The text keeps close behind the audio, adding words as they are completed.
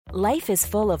Life is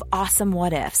full of awesome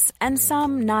what-ifs, and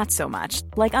some not so much,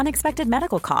 like unexpected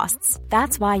medical costs.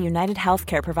 That's why United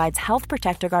Healthcare provides Health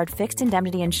Protector Guard fixed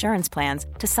indemnity insurance plans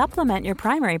to supplement your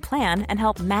primary plan and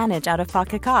help manage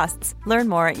out-of-pocket costs. Learn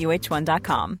more at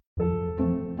uh1.com.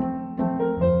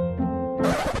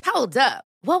 Hold up.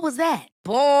 What was that?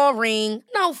 Boring.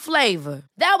 No flavor.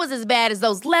 That was as bad as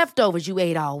those leftovers you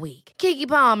ate all week. Keke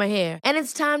Palmer here, and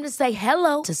it's time to say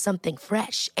hello to something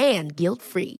fresh and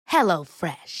guilt-free. Hello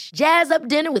Fresh. Jazz up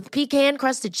dinner with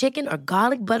pecan-crusted chicken or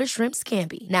garlic butter shrimp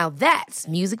scampi. Now that's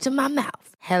music to my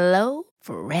mouth. Hello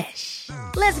Fresh.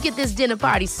 Let's get this dinner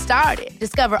party started.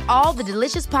 Discover all the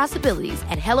delicious possibilities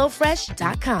at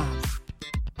hellofresh.com.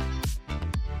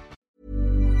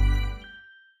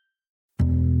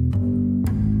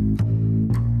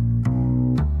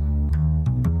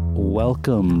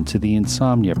 Welcome to the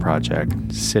Insomnia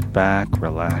Project. Sit back,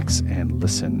 relax, and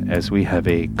listen as we have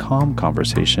a calm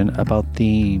conversation about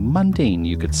the mundane,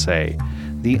 you could say,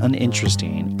 the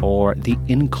uninteresting, or the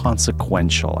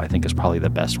inconsequential, I think is probably the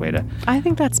best way to... I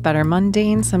think that's better.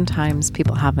 Mundane, sometimes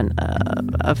people have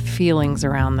feelings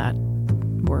around that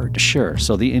word. Sure.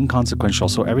 So the inconsequential.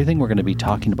 So everything we're going to be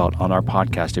talking about on our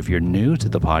podcast, if you're new to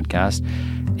the podcast,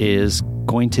 is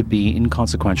going to be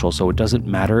inconsequential. So it doesn't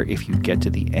matter if you get to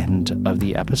the end of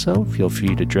the episode. Feel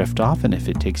free to drift off, and if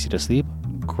it takes you to sleep,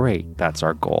 great. That's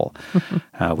our goal.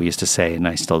 We used to say, and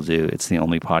I still do, it's the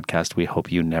only podcast we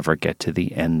hope you never get to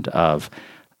the end of.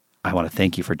 I want to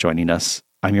thank you for joining us.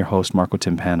 I'm your host, Marco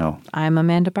Timpano. I'm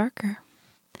Amanda Barker.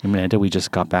 Amanda, we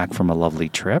just got back from a lovely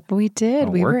trip. We did.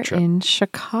 We were in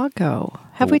Chicago.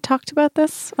 Have we talked about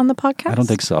this on the podcast? I don't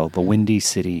think so. The Windy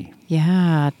City.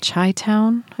 Yeah,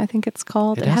 Chi-Town, I think it's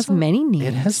called. It has many names.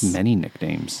 It has many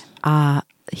nicknames.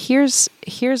 Here's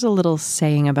a little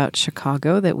saying about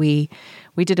Chicago that we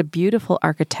did a beautiful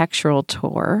architectural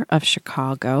tour of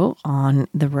Chicago on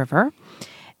the river.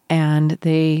 And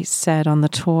they said on the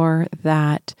tour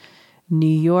that New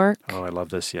York... Oh, I love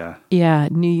this, yeah. Yeah,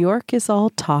 New York is all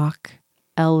talk,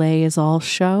 LA is all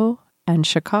show, and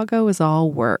Chicago is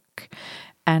all work.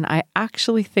 And I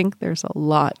actually think there's a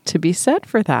lot to be said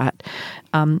for that.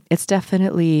 It's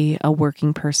definitely a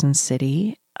working person's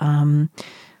city. Not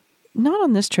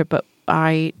on this trip, but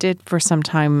I did for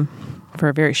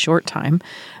a very short time,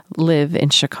 live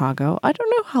in Chicago. I don't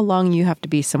know how long you have to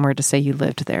be somewhere to say you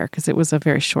lived there, because it was a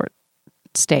very short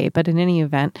stay. But in any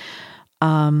event,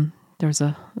 there was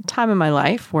a time in my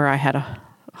life where I had a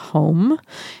home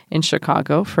in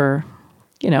Chicago for,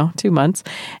 2 months.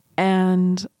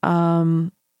 And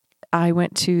I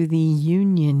went to the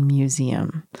Union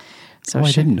Museum. So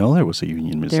I didn't know there was a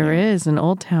Union Museum. There is in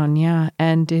Old Town, yeah.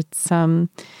 And it's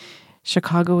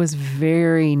Chicago is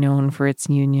very known for its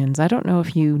unions. I don't know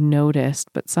if you noticed,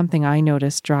 but something I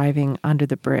noticed driving under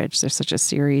the bridge. There's such a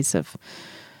series of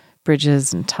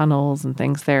bridges and tunnels and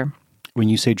things there. When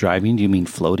you say driving, do you mean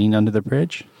floating under the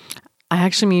bridge? I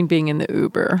actually mean being in the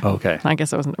Uber. Okay. I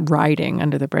guess I wasn't riding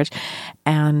under the bridge.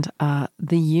 And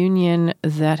the union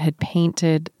that had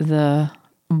painted the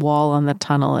wall on the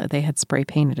tunnel, they had spray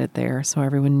painted it there so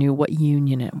everyone knew what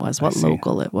union it was, what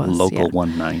local it was. Local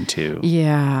 192.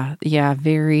 Yeah.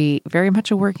 Very, very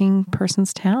much a working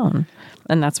person's town.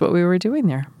 And that's what we were doing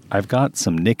there. I've got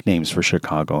some nicknames for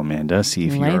Chicago, Amanda. See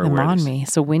if you're aware. Lay them on me.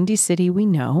 So Windy City, we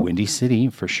know. Windy City,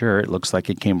 for sure. It looks like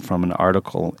it came from an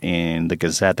article in the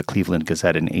Gazette, the Cleveland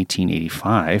Gazette in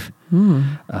 1885.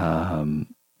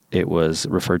 It was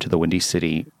referred to the Windy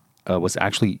City, was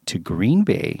actually to Green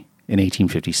Bay in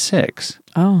 1856.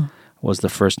 Oh. Was the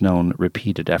first known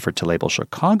repeated effort to label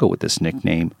Chicago with this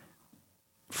nickname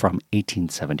from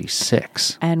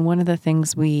 1876. And one of the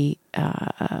things we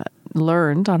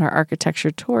learned on our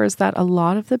architecture tour is that a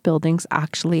lot of the buildings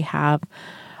actually have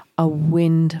a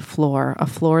wind floor, a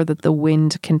floor that the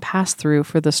wind can pass through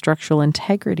for the structural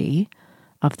integrity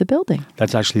of the building.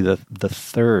 That's actually the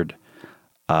third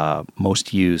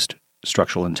most used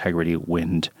structural integrity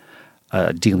wind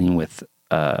dealing with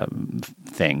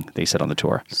thing they said on the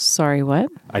tour. Sorry, what?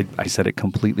 I said it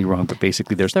completely wrong, but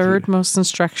basically there's third most in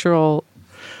structural.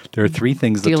 There are three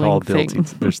things the tall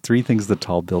buildings. There's three things the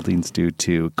tall buildings do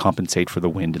to compensate for the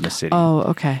wind in the city. Oh,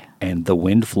 okay. And the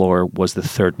wind floor was the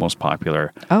third most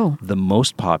popular. Oh. The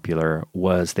most popular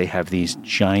was they have these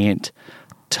giant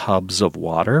tubs of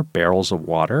water, barrels of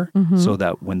water, so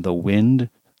that when the wind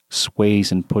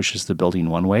sways and pushes the building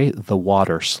one way, the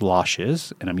water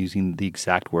sloshes, and I'm using the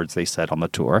exact words they said on the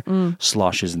tour,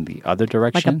 sloshes in the other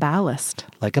direction. Like a ballast.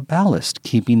 Like a ballast,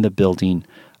 keeping the building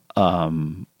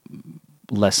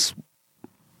less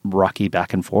rocky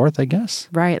back and forth, I guess.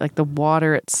 Right, like the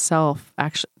water itself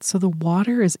actually. So the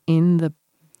water is in the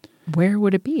Where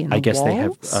would it be? In the I guess walls? they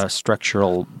have a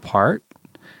structural part.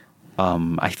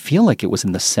 I feel like it was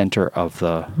in the center of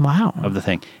the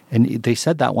thing. And they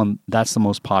said that's the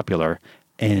most popular.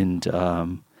 And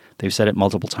they've said it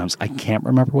multiple times. I can't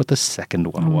remember what the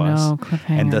second one was. No,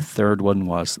 cliffhanger. And the third one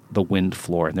was the wind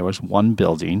floor. And there was one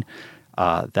building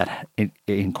that it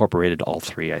incorporated all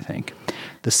three, I think.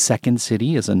 The Second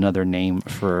City is another name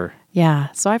for... Yeah,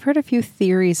 so I've heard a few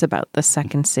theories about the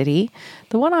Second City.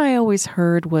 The one I always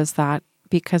heard was that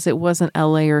because it wasn't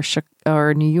LA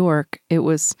or New York, it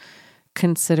was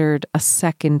considered a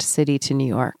second city to New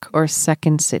York or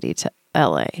second city to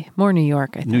LA. More New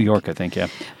York, I think. New York, I think, yeah.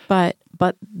 But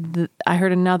I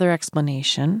heard another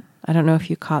explanation. I don't know if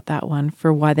you caught that one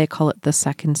for why they call it the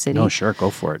Second City. No, sure, go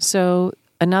for it. So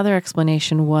another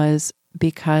explanation was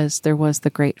because there was the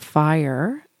Great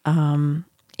Fire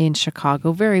in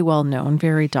Chicago, very well known,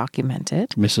 very documented.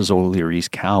 Mrs. O'Leary's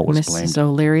cow was blamed. Mrs.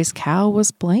 O'Leary's cow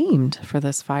was blamed for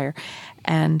this fire.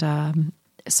 And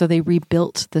so they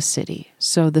rebuilt the city.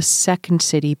 So the Second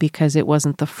City, because it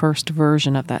wasn't the first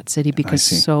version of that city, because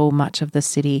so much of the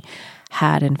city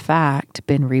had, in fact,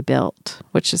 been rebuilt,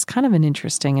 which is kind of an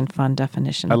interesting and fun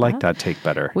definition. I like that take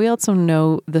better. We also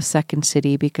know the Second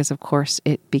City because, of course,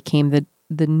 it became the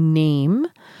name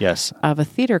of a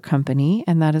theater company,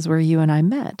 and that is where you and I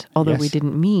met. Although we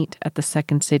didn't meet at the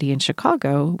Second City in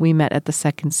Chicago, we met at the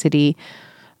Second City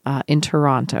in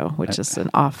Toronto, which is an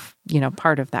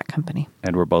part of that company.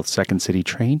 And we're both Second City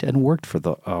trained and worked for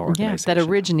the organization. Yeah, that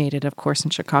originated, of course, in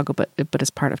Chicago, but is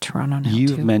part of Toronto now,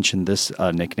 You've too. mentioned this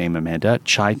nickname, Amanda,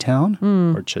 Chi-Town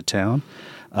or Chi-Town.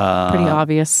 Pretty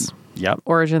obvious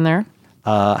origin there.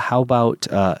 How about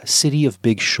City of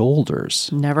Big Shoulders?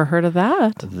 Never heard of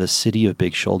that. The City of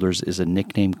Big Shoulders is a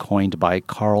nickname coined by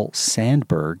Carl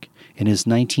Sandburg in his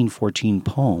 1914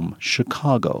 poem,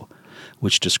 Chicago,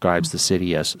 which describes the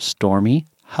city as stormy,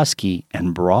 husky,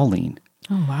 and brawling.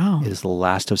 Oh, wow. It is the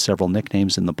last of several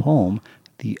nicknames in the poem.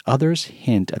 The others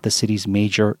hint at the city's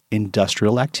major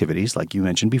industrial activities, like you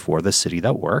mentioned before, the city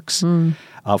that works.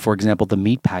 For example, the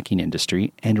meatpacking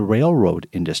industry and railroad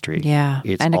industry. Yeah,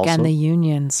 and again, the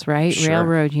unions, right? Sure.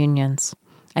 Railroad unions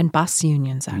and bus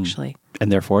unions, actually. And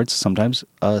therefore, it's sometimes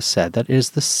said that it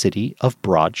is the city of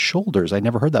broad shoulders. I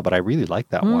never heard that, but I really like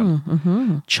that one.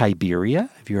 Mm-hmm. Chiberia,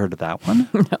 have you heard of that one?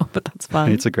 No, but that's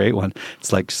fun. It's a great one.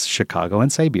 It's like Chicago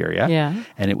and Siberia. Yeah.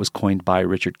 And it was coined by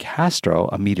Richard Castro,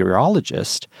 a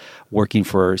meteorologist working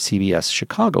for CBS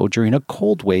Chicago during a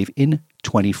cold wave in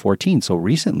 2014. So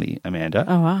recently, Amanda.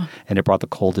 Oh, wow. And it brought the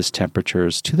coldest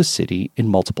temperatures to the city in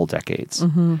multiple decades.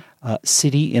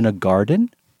 City in a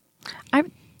garden.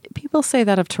 People say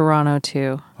that of Toronto,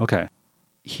 too. Okay.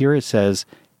 Here it says,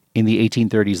 in the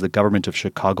 1830s, the government of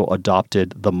Chicago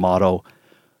adopted the motto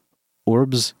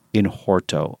Urbs in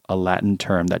Horto, a Latin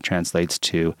term that translates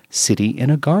to city in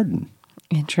a garden.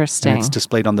 Interesting. And it's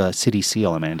displayed on the city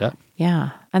seal, Amanda.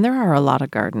 Yeah. And there are a lot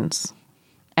of gardens.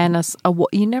 And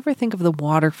you never think of the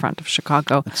waterfront of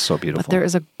Chicago. It's so beautiful. But there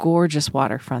is a gorgeous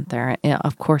waterfront there,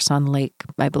 of course, on Lake,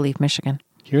 I believe, Michigan.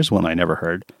 Here's one I never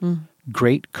heard.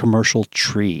 Great Commercial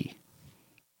Tree.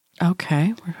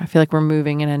 Okay. I feel like we're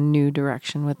moving in a new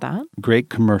direction with that. Great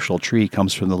Commercial Tree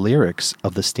comes from the lyrics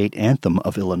of the state anthem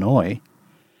of Illinois.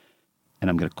 And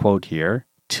I'm going to quote here,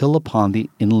 "Till upon the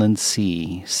inland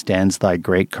sea stands thy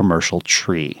great commercial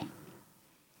tree."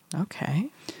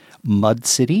 Okay. Mud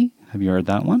City. Have you heard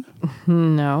that one?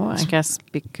 No, I guess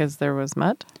because there was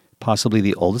mud. Possibly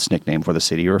the oldest nickname for the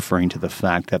city, referring to the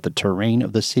fact that the terrain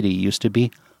of the city used to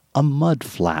be a mud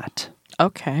flat.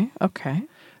 Okay.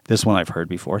 This one I've heard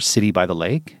before, City by the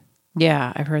Lake.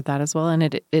 Yeah, I've heard that as well.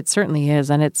 And it certainly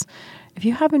is. And if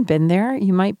you haven't been there,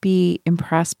 you might be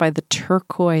impressed by the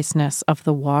turquoiseness of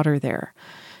the water there.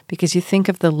 Because you think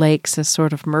of the lakes as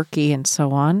sort of murky and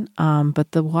so on.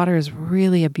 But the water is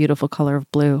really a beautiful color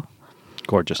of blue.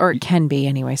 Gorgeous. Or it can be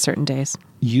anyway, certain days.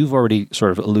 You've already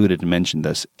sort of alluded and mentioned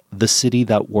this. The city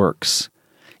that works.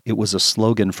 It was a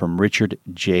slogan from Richard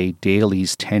J.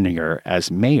 Daley's tenure as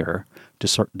mayor,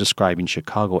 describing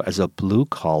Chicago as a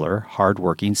blue-collar,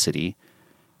 hard-working city,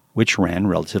 which ran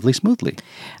relatively smoothly.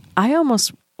 I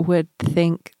almost would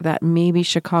think that maybe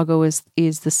Chicago is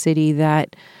the city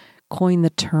that coined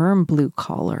the term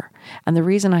blue-collar. And the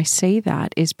reason I say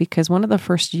that is because one of the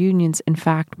first unions, in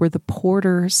fact, were the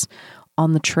porters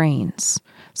on the trains.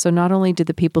 So not only did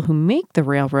the people who make the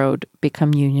railroad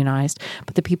become unionized,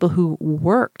 but the people who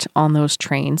worked on those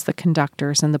trains, the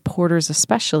conductors and the porters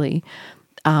especially,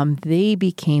 they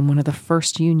became one of the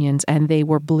first unions, and they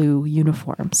were blue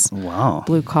uniforms. Wow.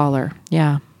 Blue collar.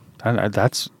 Yeah.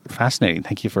 That's fascinating.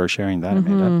 Thank you for sharing that,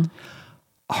 Amanda.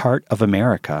 Heart of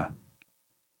America.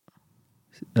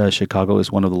 Chicago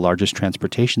is one of the largest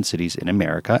transportation cities in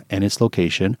America, and its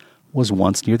location was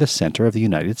once near the center of the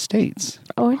United States.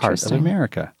 Oh, Heart interesting. of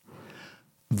America.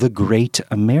 The Great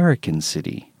American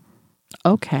City.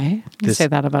 Okay. You This- say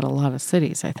that about a lot of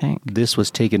cities, I think. This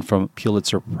was taken from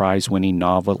Pulitzer Prize-winning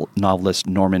novelist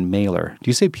Norman Mailer. Do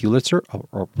you say Pulitzer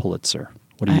or Pulitzer?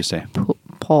 What do you say?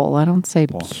 Paul, I don't say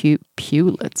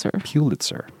Pulitzer.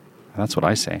 Pulitzer. That's what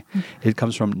I say. It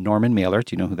comes from Norman Mailer.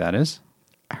 Do you know who that is?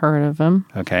 Heard of him.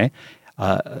 Okay.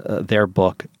 Their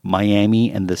book,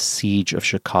 Miami and the Siege of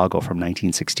Chicago from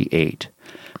 1968.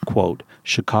 Quote,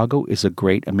 Chicago is a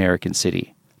great American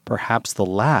city, perhaps the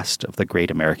last of the great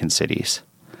American cities.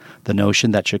 The notion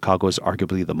that Chicago is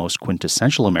arguably the most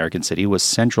quintessential American city was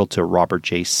central to Robert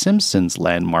J. Simpson's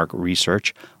landmark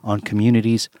research on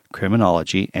communities,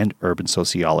 criminology, and urban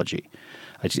sociology.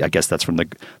 I guess that's from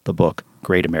the book,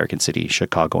 Great American City,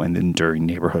 Chicago and the Enduring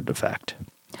Neighborhood Effect.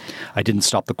 I didn't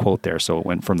stop the quote there, so it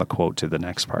went from the quote to the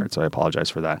next part, so I apologize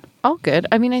for that. All good.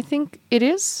 I mean, I think it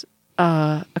is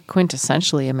a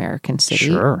quintessentially American city.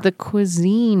 Sure. The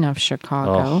cuisine of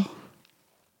Chicago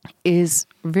is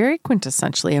very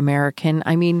quintessentially American.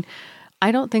 I mean,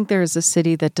 I don't think there is a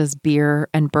city that does beer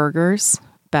and burgers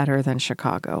better than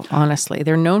Chicago, honestly.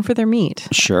 They're known for their meat.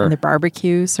 Sure. And their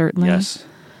barbecue, certainly. Yes.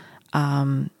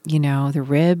 You know, the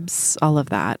ribs, all of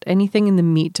that. Anything in the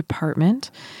meat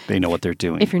department. They know what they're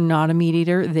doing. If you're not a meat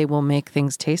eater, they will make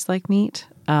things taste like meat.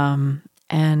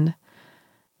 And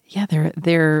yeah,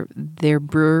 their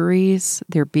breweries,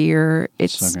 their beer.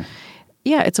 It's Okay.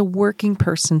 yeah, it's a working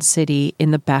person city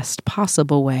in the best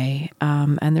possible way.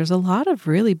 And there's a lot of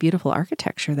really beautiful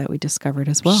architecture that we discovered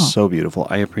as well. So beautiful.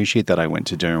 I appreciate that I went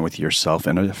to dinner with yourself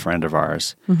and a friend of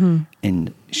ours.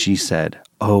 And she said,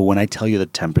 oh, when I tell you the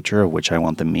temperature at which I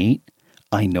want the meat,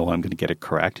 I know I'm going to get it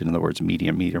correct. In other words,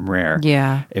 medium rare.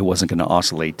 Yeah. It wasn't going to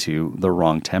oscillate to the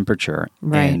wrong temperature.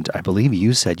 Right. And I believe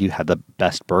you said you had the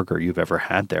best burger you've ever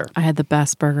had there. I had the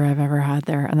best burger I've ever had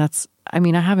there. And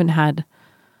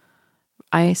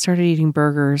I started eating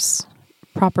burgers,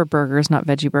 proper burgers, not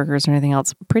veggie burgers or anything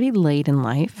else, pretty late in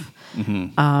life,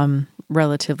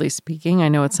 relatively speaking. I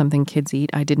know it's something kids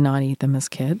eat. I did not eat them as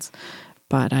kids,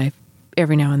 but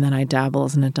every now and then I dabble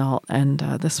as an adult, and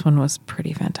this one was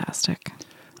pretty fantastic.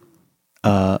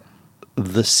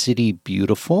 The City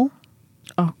Beautiful.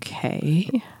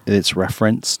 Okay. It's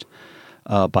referenced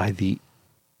by the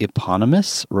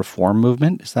eponymous reform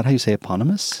movement. Is that how you say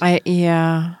eponymous?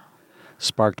 Yeah.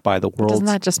 Sparked by the world's... Doesn't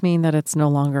that just mean that it's no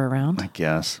longer around? I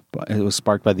guess. But it was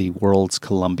sparked by the World's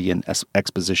Columbian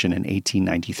Exposition in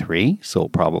 1893, so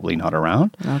probably not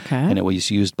around. Okay. And it was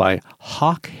used by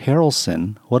Hawk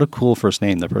Harrelson. What a cool first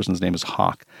name. The person's name is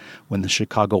Hawk. When the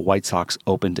Chicago White Sox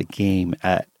opened a game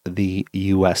at the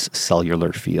U.S.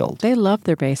 Cellular Field. They love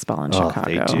their baseball in Chicago.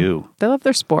 They do. They love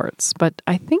their sports, but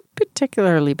I think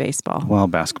particularly baseball. Well,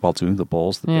 basketball too. The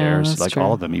Bulls, the Yeah, Bears, that's like true.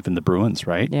 all of them, even the Bruins,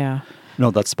 right? Yeah. No,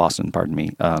 that's Boston, pardon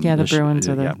me. Yeah, the Bruins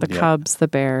are the Cubs, the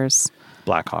Bears.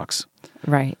 Blackhawks.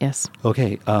 Right, yes.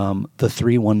 Okay, the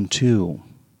 312.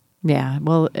 Yeah,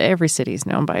 well, every city is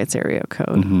known by its area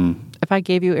code. If I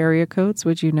gave you area codes,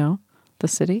 would you know the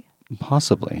city?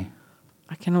 Possibly.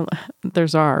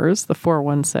 There's ours, the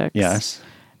 416. Yes.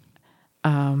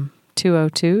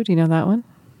 202, do you know that one?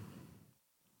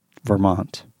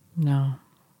 Vermont. No.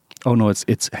 Oh, no,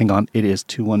 it's hang on. It is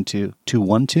 212.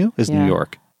 212 is New Yeah.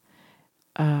 York.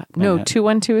 No, Manhattan.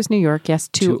 212 is New York. Yes,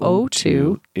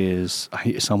 202. is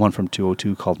someone from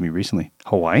 202 called me recently.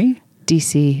 Hawaii?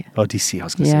 DC. Oh, DC. I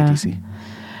was going to say DC.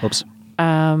 Oops.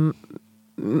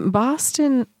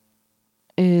 Boston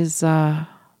is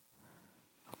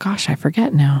gosh, I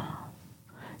forget now.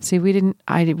 See, we didn't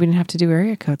have to do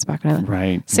area codes back then.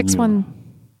 Right.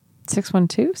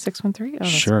 612, 613? Oh,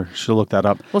 Sure. She'll look that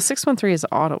up. Well, 613 is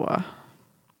Ottawa.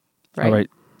 Right. All right.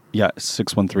 Yeah,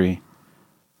 613.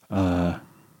 I'm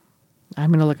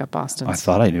going to look up Boston. I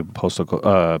thought I knew postal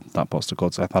code, not postal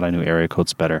codes. I thought I knew area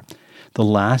codes better. The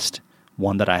last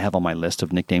one that I have on my list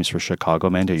of nicknames for Chicago,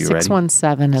 Amanda, are you ready?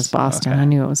 617 is Boston. Okay. I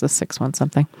knew it was a 61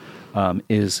 something.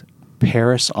 Is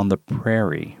Paris on the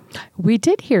Prairie. We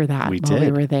did hear that We while we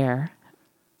did. were there.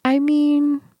 I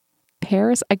mean,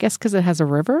 Paris, I guess because it has a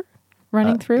river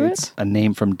running through It's it. a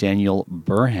name from Daniel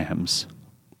Burham's,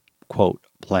 quote,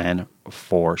 plan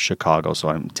for Chicago. So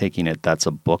I'm taking it that's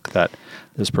a book that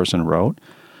this person wrote.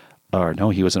 Or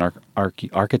no, he was an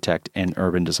architect and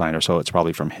urban designer, so it's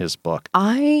probably from his book.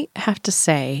 I have to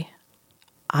say,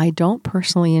 I don't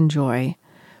personally enjoy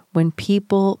when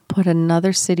people put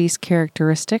another city's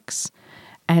characteristics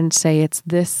and say it's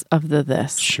this of the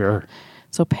this. Sure.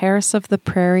 So Paris of the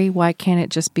Prairie, why can't it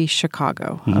just be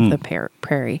Chicago of the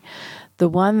Prairie? The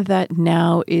one that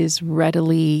now is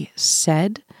readily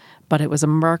said, but it was a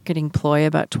marketing ploy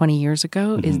about 20 years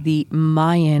ago, is the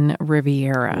Mayan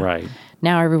Riviera. Right.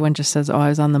 Now everyone just says, oh, I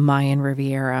was on the Mayan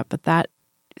Riviera. But that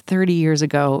 30 years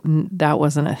ago, that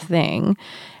wasn't a thing.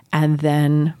 And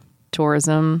then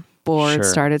tourism board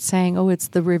started saying, oh, it's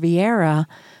the Riviera,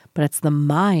 but it's the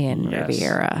Mayan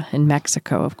Riviera in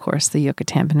Mexico, of course, the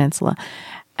Yucatan Peninsula.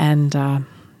 And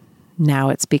now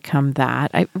it's become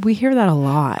that. We hear that a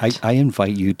lot. I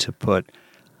invite you to put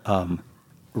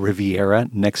Riviera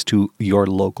next to your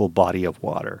local body of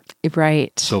water.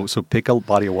 Right. So pick a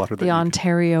body of water. The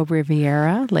Ontario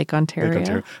Riviera, Lake Ontario.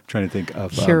 I'm trying to think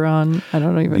of Huron. I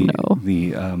don't even know.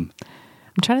 I'm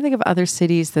trying to think of other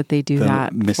cities that they do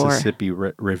that Mississippi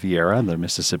Riviera, the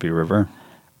Mississippi River.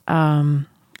 I'm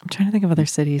trying to think of other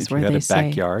cities where they say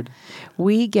backyard.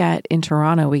 We get in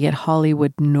Toronto. We get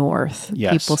Hollywood North.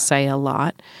 Yes. People say a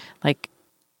lot, like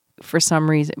for some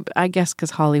reason. I guess because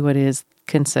Hollywood is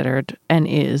considered and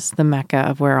is the mecca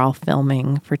of where all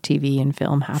filming for TV and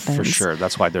film happens. For sure.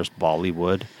 That's why there's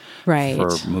Bollywood. Right. For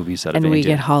movies that have And we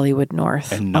get Hollywood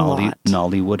North. And a lot.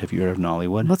 Nollywood. Have you heard of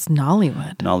Nollywood? What's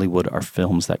Nollywood? Nollywood are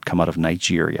films that come out of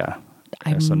Nigeria.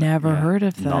 I've never heard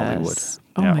of this. Nollywood.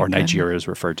 Oh or goodness. Nigeria is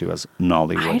referred to as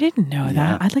Nollywood. I didn't know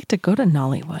that. I'd like to go to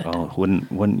Nollywood. Oh,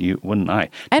 wouldn't I?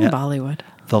 And Bollywood.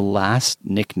 The last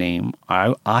nickname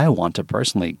I want to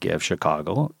personally give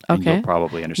Chicago, and you'll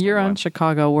probably understand You're why. on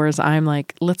Chicago, whereas I'm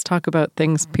like, let's talk about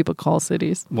things people call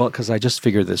cities. Well, because I just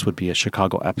figured this would be a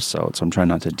Chicago episode, so I'm trying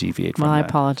not to deviate from that. Well, I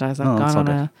apologize. I've gone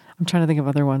on I'm trying to think of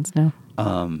other ones now.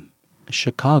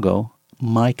 Chicago,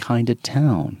 my kind of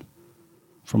town,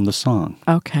 from the song.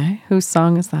 Okay. Whose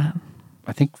song is that?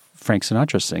 I think Frank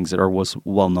Sinatra sings it or was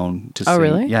well known to sing. Oh,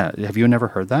 really? Yeah. Have you never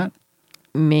heard that?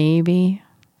 Maybe.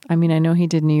 I mean, I know he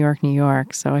did New York, New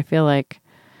York, so I feel like,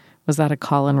 was that a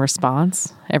call and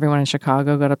response? Everyone in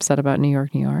Chicago got upset about New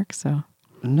York, New York, so.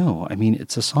 No, I mean,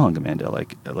 it's a song, Amanda.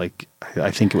 Like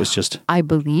I think it was just... I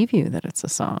believe you that it's a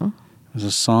song. It was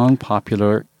a song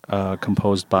popular,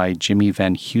 composed by Jimmy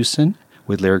Van Heusen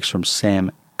with lyrics from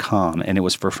Sam Cahn, and it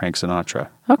was for Frank Sinatra.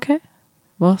 Okay.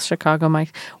 Well, Chicago,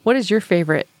 Mike. What is your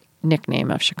favorite nickname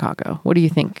of Chicago? What do you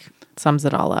think sums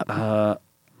it all up?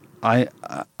 I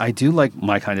do like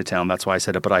my kind of town. That's why I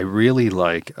said it. But I really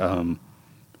like,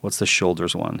 what's the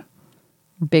Shoulders one?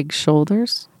 Big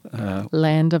Shoulders?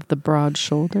 Land of the Broad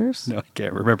Shoulders? No, I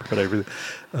can't remember. But I really,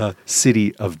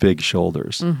 City of Big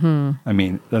Shoulders. Mm-hmm. I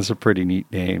mean, that's a pretty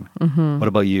neat name. Mm-hmm. What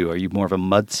about you? Are you more of a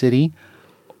mud city?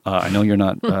 I know you're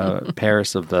not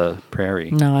Paris of the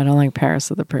Prairie. No, I don't like Paris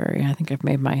of the Prairie. I think I've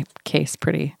made my case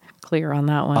pretty clear on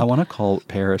that one. I want to call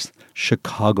Paris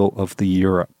Chicago of the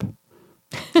Europe.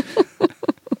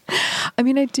 I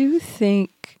mean, I do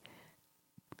think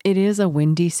it is a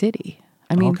windy city.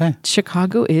 I mean,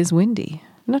 Chicago is windy.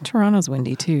 I know Toronto's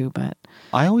windy too, but...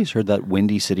 I always heard that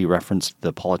windy city referenced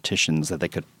the politicians, that they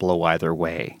could blow either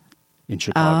way in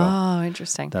Chicago. Oh,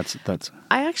 interesting. That's.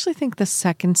 I actually think the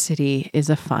Second City is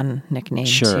a fun nickname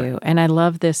Sure. too. And I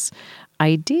love this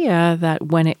idea that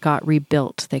when it got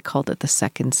rebuilt, they called it the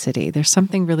Second City. There's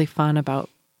something really fun about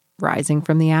rising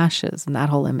from the ashes and that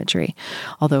whole imagery.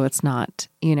 Although it's not,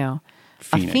 a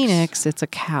phoenix, it's a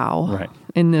cow. Right.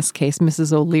 In this case,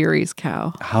 Mrs. O'Leary's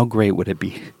cow. How great would it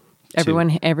be?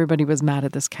 Everybody was mad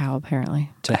at this cow, apparently.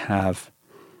 To have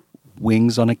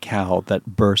wings on a cow that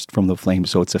burst from the flames,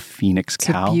 so it's a phoenix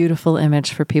cow. It's a beautiful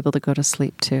image for people to go to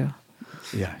sleep to.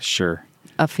 Yeah, sure.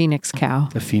 A phoenix cow.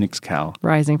 A phoenix cow.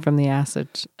 Rising from the ash.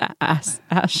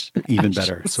 Even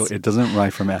better. So it doesn't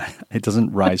rise from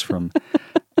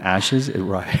ashes. It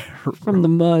rises from the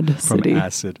mud from city.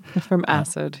 acid. From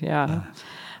acid, yeah.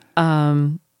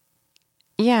 I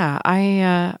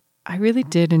really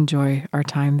did enjoy our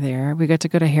time there. We got to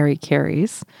go to Harry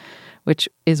Carey's, which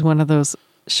is one of those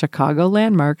Chicago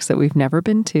landmarks that we've never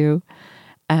been to.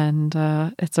 And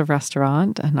it's a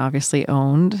restaurant and obviously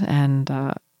owned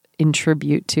and in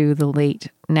tribute to the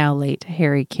now late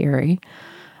Harry Carey,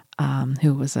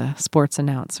 who was a sports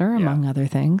announcer, among other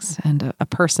things, and a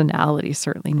personality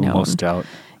certainly known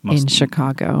in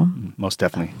Chicago. Most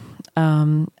definitely. We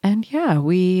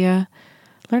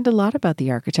learned a lot about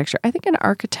the architecture. I think an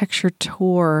architecture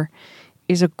tour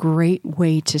is a great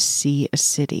way to see a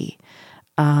city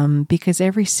because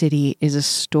every city is a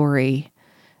story.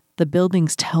 The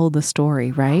buildings tell the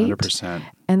story, right? 100%.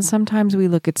 And sometimes we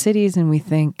look at cities and we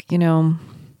think,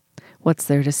 what's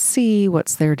there to see?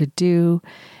 What's there to do?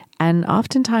 And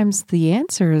oftentimes the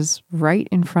answer is right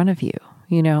in front of you,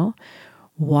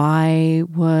 Why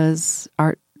was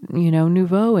Art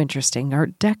Nouveau interesting?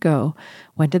 Art Deco.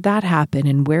 When did that happen?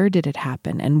 And where did it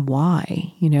happen? And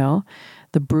why?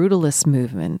 the brutalist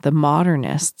movement, the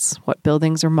modernists, what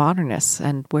buildings are modernists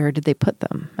and where did they put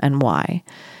them and why?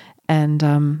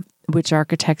 And which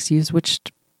architects used which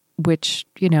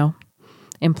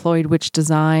employed which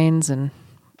designs and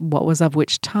what was of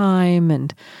which time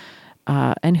and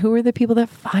who are the people that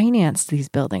financed these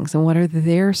buildings and what are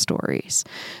their stories.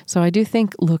 So I do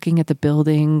think looking at the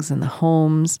buildings and the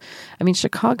homes, I mean,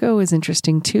 Chicago is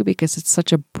interesting too because it's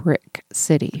such a brick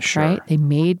city, right? They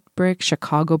made brick,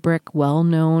 Chicago brick, well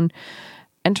known.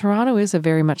 And Toronto is a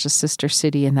very much a sister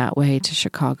city in that way to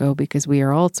Chicago because we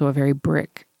are also a very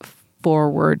brick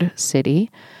forward city.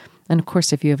 And of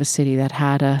course, if you have a city that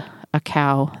had a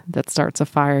cow that starts a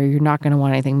fire, you're not going to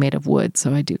want anything made of wood.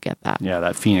 So I do get that. Yeah,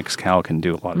 that Phoenix cow can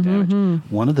do a lot of damage.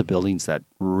 One of the buildings that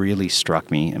really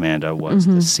struck me, Amanda, was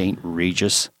the St.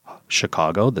 Regis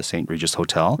Chicago, the St. Regis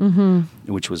Hotel,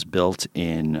 which was built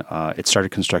in, it started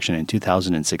construction in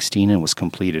 2016 and was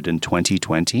completed in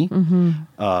 2020.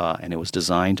 And it was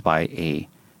designed by a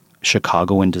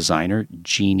Chicagoan designer,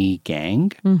 Jeannie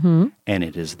Gang. And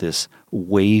it is this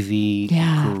wavy,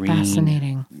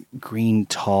 green,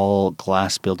 tall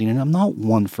glass building. And I'm not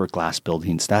one for glass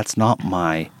buildings. That's not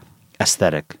my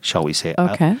aesthetic, shall we say.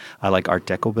 Okay. I like Art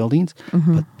Deco buildings.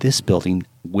 But this building,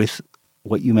 with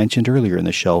what you mentioned earlier in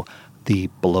the show, the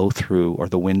blow-through or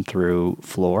the wind-through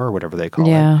floor or whatever they call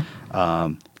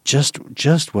it,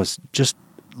 just was just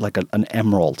like an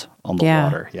emerald on the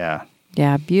water. Yeah.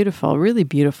 Yeah, beautiful, really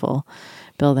beautiful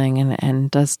building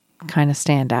and does kind of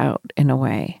stand out in a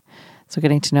way. So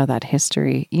getting to know that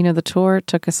history. You know, the tour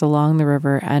took us along the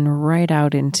river and right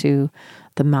out into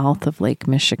the mouth of Lake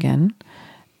Michigan.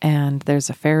 And there's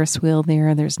a Ferris wheel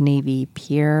there. There's Navy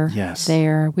Pier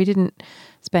there. We didn't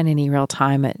spend any real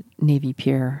time at Navy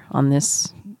Pier on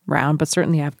this round, but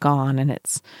certainly I've gone and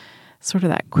it's sort of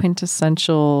that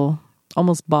quintessential,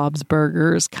 almost Bob's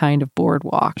Burgers kind of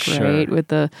boardwalk, right? With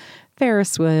the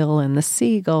Ferris wheel and the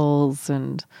seagulls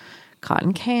and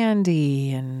cotton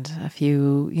candy and a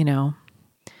few,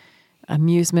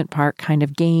 amusement park kind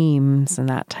of games and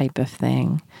that type of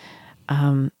thing.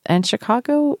 And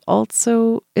Chicago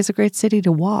also is a great city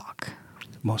to walk.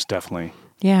 Most definitely.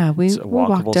 Yeah, we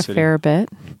walked a fair bit.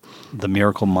 The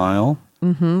Miracle Mile.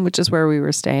 Which is where we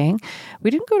were staying.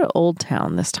 We didn't go to Old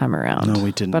Town this time around. No,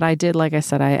 we didn't. But I did, like I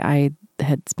said, I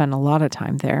had spent a lot of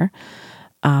time there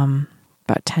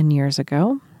about 10 years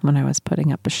ago when I was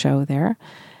putting up a show there.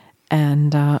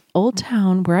 And Old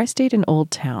Town, where I stayed in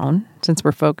Old Town, since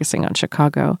we're focusing on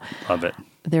Chicago. Love it.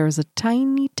 There was a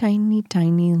tiny, tiny,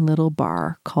 tiny little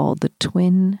bar called the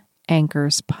Twin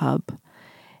Anchors Pub.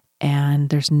 And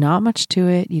there's not much to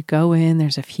it. You go in,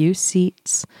 there's a few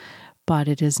seats, but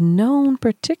it is known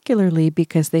particularly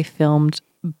because they filmed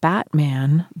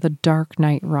Batman, The Dark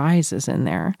Knight Rises in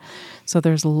there. So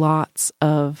there's lots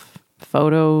of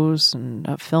photos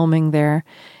and filming there.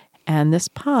 And this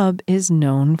pub is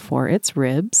known for its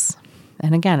ribs.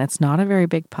 And again, it's not a very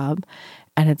big pub.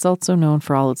 And it's also known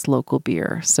for all its local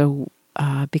beer. So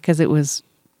because it was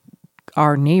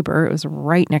our neighbor, it was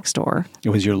right next door. It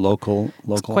was your local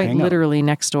quite hangout. Literally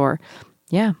next door.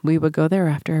 Yeah, we would go there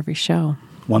after every show.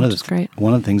 One of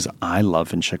the things I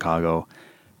love in Chicago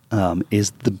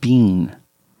is the Bean,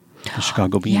 the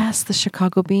Chicago Bean. Yes, the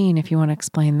Chicago Bean, if you want to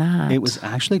explain that. It was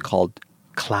actually called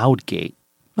Cloudgate.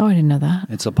 Oh, I didn't know that.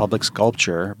 It's a public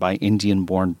sculpture by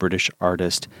Indian-born British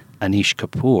artist Anish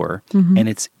Kapoor, and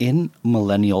it's in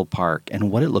Millennial Park.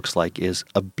 And what it looks like is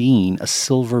a bean, a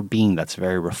silver bean that's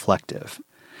very reflective.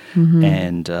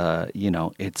 And,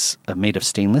 it's made of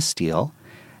stainless steel.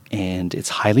 And it's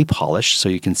highly polished, so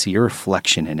you can see your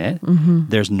reflection in it.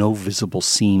 There's no visible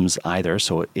seams either,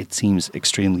 so it seems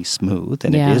extremely smooth.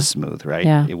 And it is smooth, right?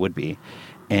 Yeah. It would be.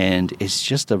 And it's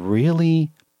just a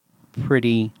really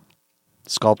pretty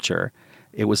sculpture.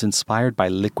 It was inspired by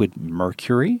liquid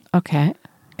mercury. Okay.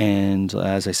 And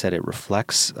as I said, it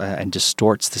reflects and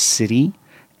distorts the city.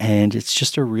 And it's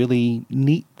just a really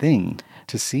neat thing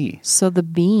to see. So the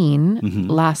bean,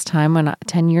 last time,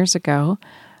 10 years ago,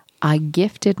 I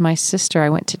gifted my sister. I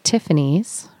went to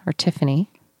Tiffany's or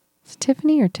Tiffany. Is it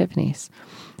Tiffany or Tiffany's?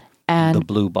 And the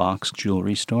Blue Box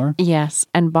jewelry store? Yes,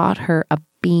 and bought her a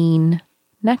bean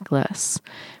necklace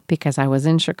because I was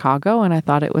in Chicago and I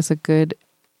thought it was a good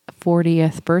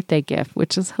 40th birthday gift,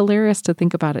 which is hilarious to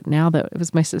think about it now that it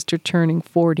was my sister turning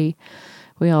 40.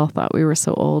 We all thought we were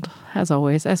so old, as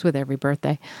always, as with every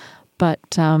birthday. But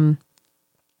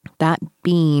that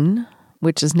bean,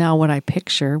 which is now what I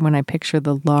picture when I picture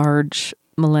the large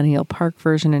Millennial Park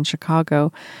version in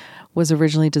Chicago, was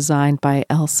originally designed by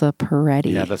Elsa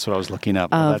Peretti. Yeah, that's what I was looking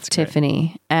up. Of Tiffany.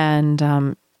 Great.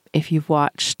 And if you've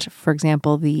watched, for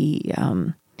example, the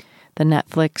the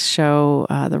Netflix show,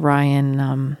 the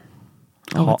Ryan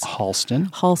Halston.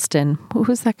 Halston.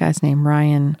 Who's that guy's name?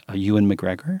 Ryan. Ewan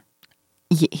McGregor.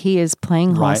 He is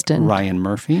playing Halston. Ryan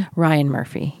Murphy. Ryan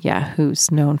Murphy, yeah,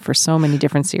 who's known for so many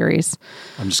different series.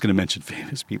 I'm just going to mention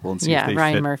famous people and see if they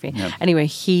Ryan fit. Murphy. Yeah. Anyway,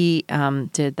 he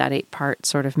did that 8-part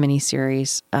sort of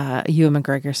miniseries. Ewan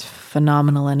McGregor's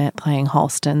phenomenal in it, playing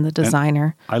Halston, the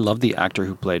designer. I love the actor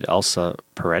who played Elsa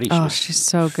Peretti. She's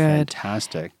so good.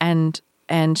 Fantastic.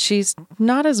 And she's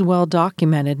not as well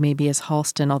documented maybe as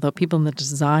Halston, although people in the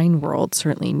design world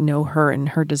certainly know her and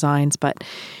her designs. But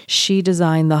she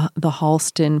designed the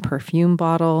Halston perfume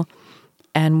bottle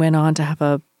and went on to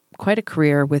have quite a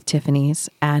career with Tiffany's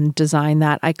and designed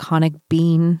that iconic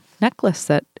bean necklace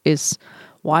that is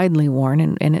widely worn.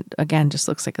 And it, again, just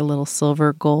looks like a little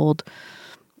silver gold,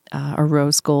 or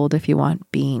rose gold if you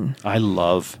want, bean. I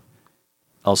love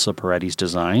Elsa Peretti's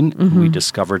design. We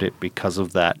discovered it because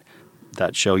of that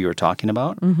show you were talking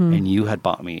about, and you had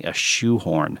bought me a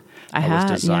shoehorn that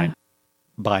was designed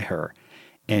by her.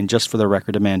 And just for the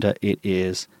record, Amanda, it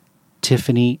is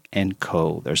Tiffany &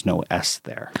 Co. There's no S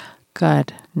there.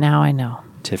 Good. Now I know.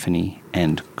 Tiffany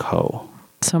 & Co.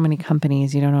 So many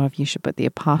companies, you don't know if you should put the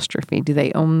apostrophe. Do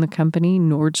they own the company,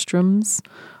 Nordstrom's?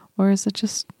 Or is it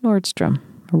just Nordstrom?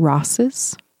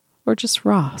 Ross's? Or just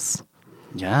Ross?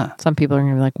 Yeah. Some people are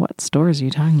going to be like, what stores are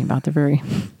you talking about? They're very...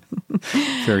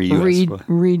 Very US.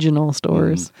 Regional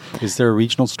stores. Is there a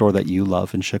regional store that you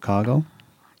love in Chicago?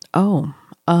 Oh,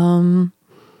 trying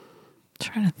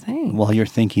to think. While you're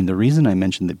thinking, the reason I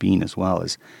mentioned the bean as well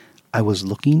is I was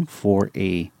looking for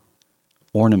a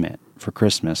ornament for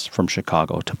Christmas from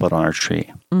Chicago to put on our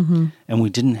tree, and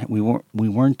we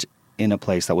weren't in a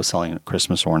place that was selling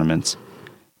Christmas ornaments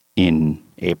in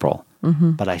April.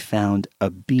 But I found a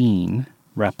bean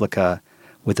replica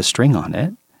with a string on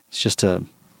it. It's just a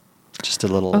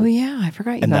little. Oh yeah, I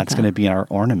forgot you got that. And that's going to be our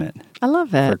ornament. I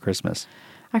love it. For Christmas.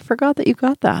 I forgot that you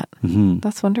got that.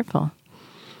 That's wonderful.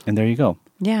 And there you go.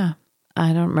 Yeah.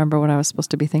 I don't remember what I was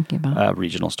supposed to be thinking about.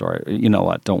 Regional store. You know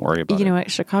what? Don't worry about it. You know what?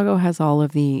 Chicago has all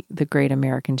of the great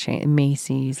American chain,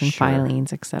 Macy's and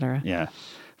Filene's, etc. Yeah.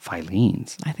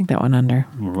 Filene's. I think that went under.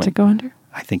 Did it go under?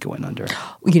 I think it went under.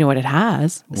 You know what it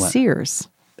has? What? Sears.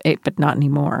 But not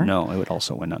anymore. No, it would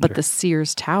also went under. But the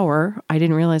Sears Tower, I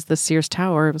didn't realize the Sears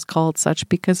Tower was called such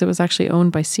because it was actually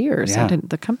owned by Sears. Yeah.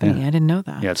 The company. Yeah. I didn't know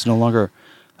that. Yeah, it's no longer,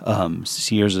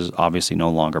 Sears is obviously no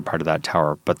longer part of that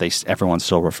tower, but everyone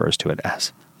still refers to it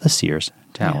as the Sears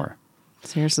Tower. Yeah.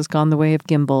 Sears has gone the way of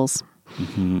Gimbels.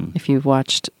 If you've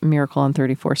watched Miracle on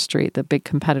 34th Street, the big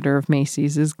competitor of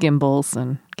Macy's is Gimbels,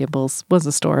 and Gimbels was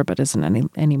a store but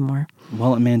isn't anymore.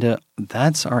 Well, Amanda,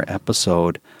 that's our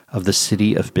episode of the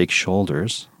City of Big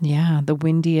Shoulders. Yeah, the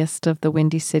windiest of the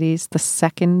windy cities, the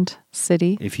second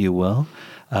city. If you will.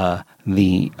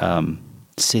 The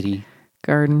city.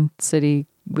 Garden, city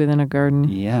within a garden.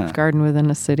 Yeah. Garden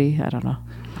within a city. I don't know.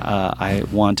 I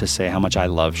want to say how much I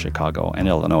love Chicago and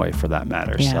Illinois for that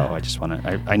matter. Yeah. So I just want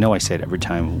to, I know I say it every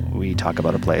time we talk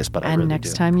about a place, but I really do. And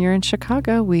next time you're in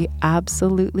Chicago, we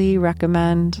absolutely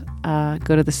recommend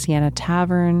go to the Sienna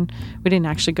Tavern. We didn't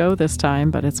actually go this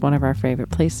time, but it's one of our favorite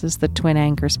places. The Twin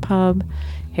Anchors Pub,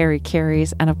 Harry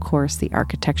Carey's, and of course the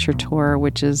architecture tour,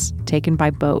 which is taken by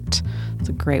boat. It's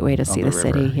a great way to see the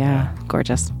city. Yeah,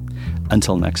 gorgeous.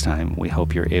 Until next time, we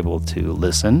hope you're able to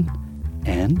listen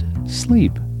and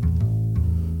sleep.